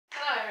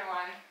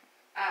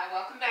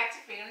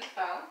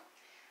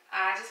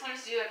I just wanted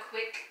to do a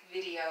quick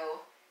video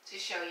to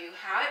show you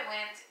how it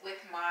went with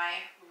my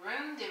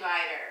room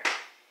divider.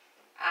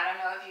 I don't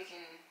know if you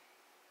can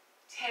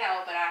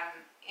tell, but I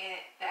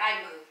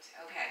moved,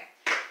 okay?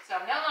 So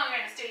I'm no longer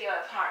in a studio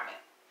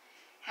apartment.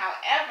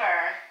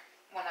 However,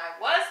 when I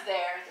was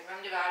there, the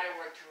room divider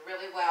worked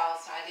really well,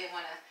 so I did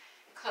want to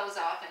close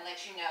off and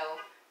let you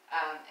know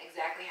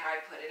exactly how I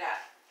put it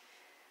up.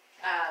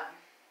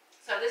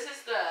 So this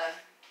is the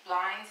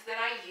blinds that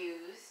I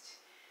used.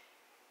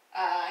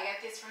 I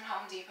got this from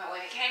Home Depot,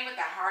 and it came with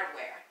the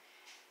hardware.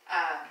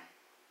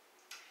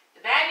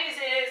 The bad news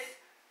is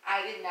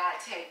I did not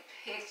take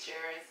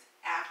pictures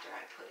after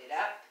I put it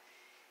up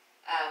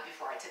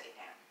before I took it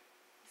down.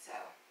 So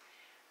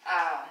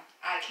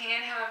I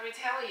can, however,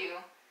 tell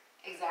you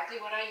exactly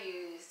what I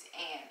used,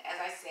 and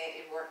as I said,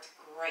 it worked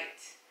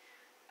great.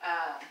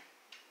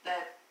 The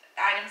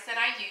items that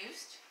I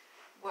used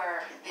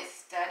were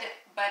this stud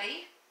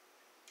buddy.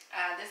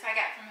 This I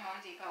got from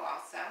Home Depot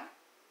also.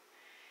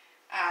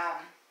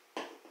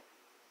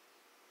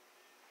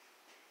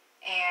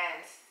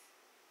 And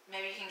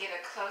maybe you can get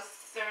a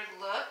closer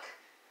look.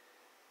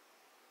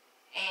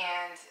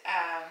 And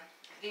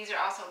these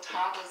are also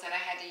toggles that I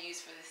had to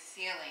use for the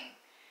ceiling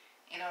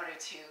in order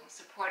to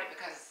support it,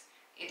 because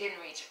it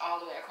didn't reach all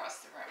the way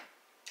across the room.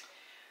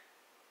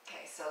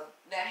 Okay, so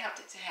that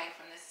helped it to hang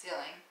from the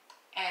ceiling.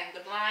 And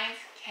the blinds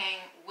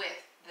came with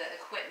the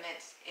equipment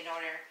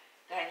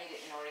that I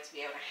needed in order to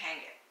be able to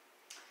hang it.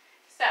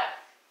 So,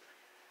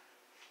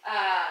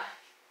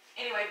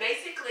 anyway,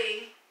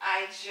 basically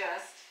I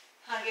just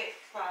hung it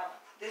from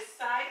this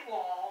side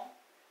wall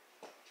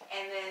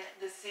and then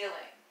the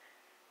ceiling.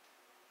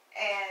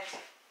 And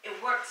it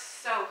worked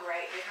so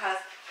great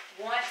because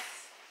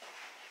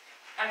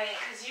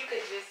because you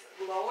could just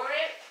lower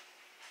it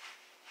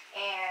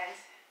and,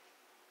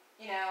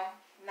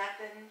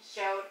 nothing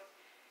showed.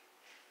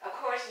 Of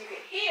course, you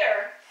could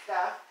hear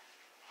stuff,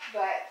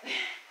 but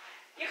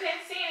you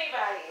couldn't see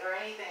anybody or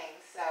anything.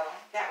 So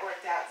that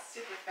worked out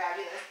super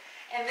fabulous.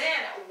 And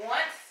then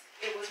once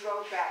it was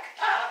rolled back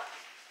up,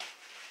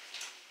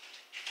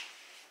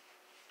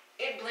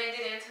 it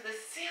blended into the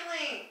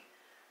ceiling.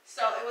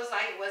 So it was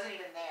like it wasn't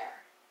even there.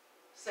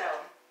 So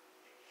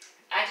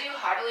I do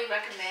heartily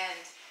recommend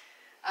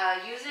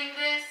using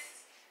this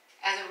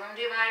as a room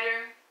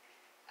divider,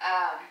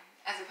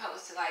 as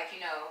opposed to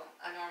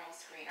a normal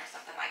screen or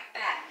something like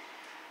that.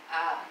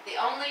 The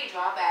only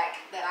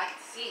drawback that I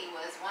could see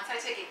was once I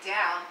took it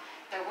down,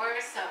 there were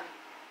some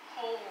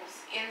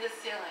holes in the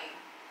ceiling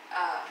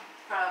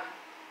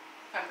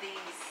from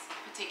these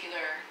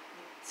particular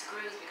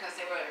screws, because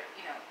they were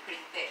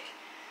pretty thick.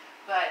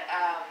 But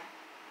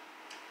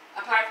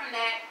apart from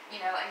that,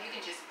 and you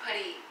can just put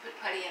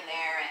putty in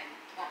there and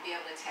won't be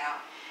able to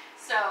tell.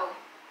 So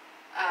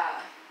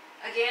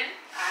again,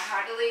 I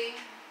heartily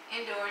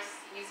endorse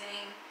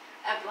using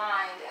a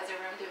blind as a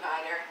room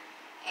divider.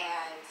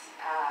 And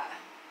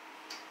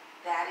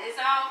that is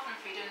all from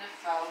Freedom to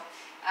Faux.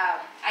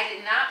 I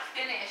did not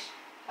finish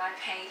my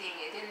painting.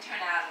 It didn't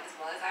turn out as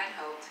well as I'd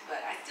hoped,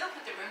 but I still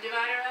put the room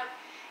divider up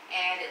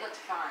and it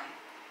looked fine.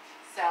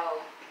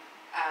 So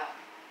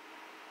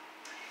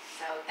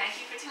thank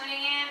you for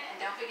tuning in, and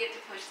don't forget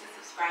to push the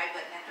subscribe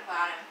button at the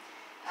bottom.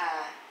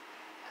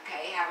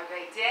 Okay, have a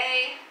great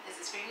day.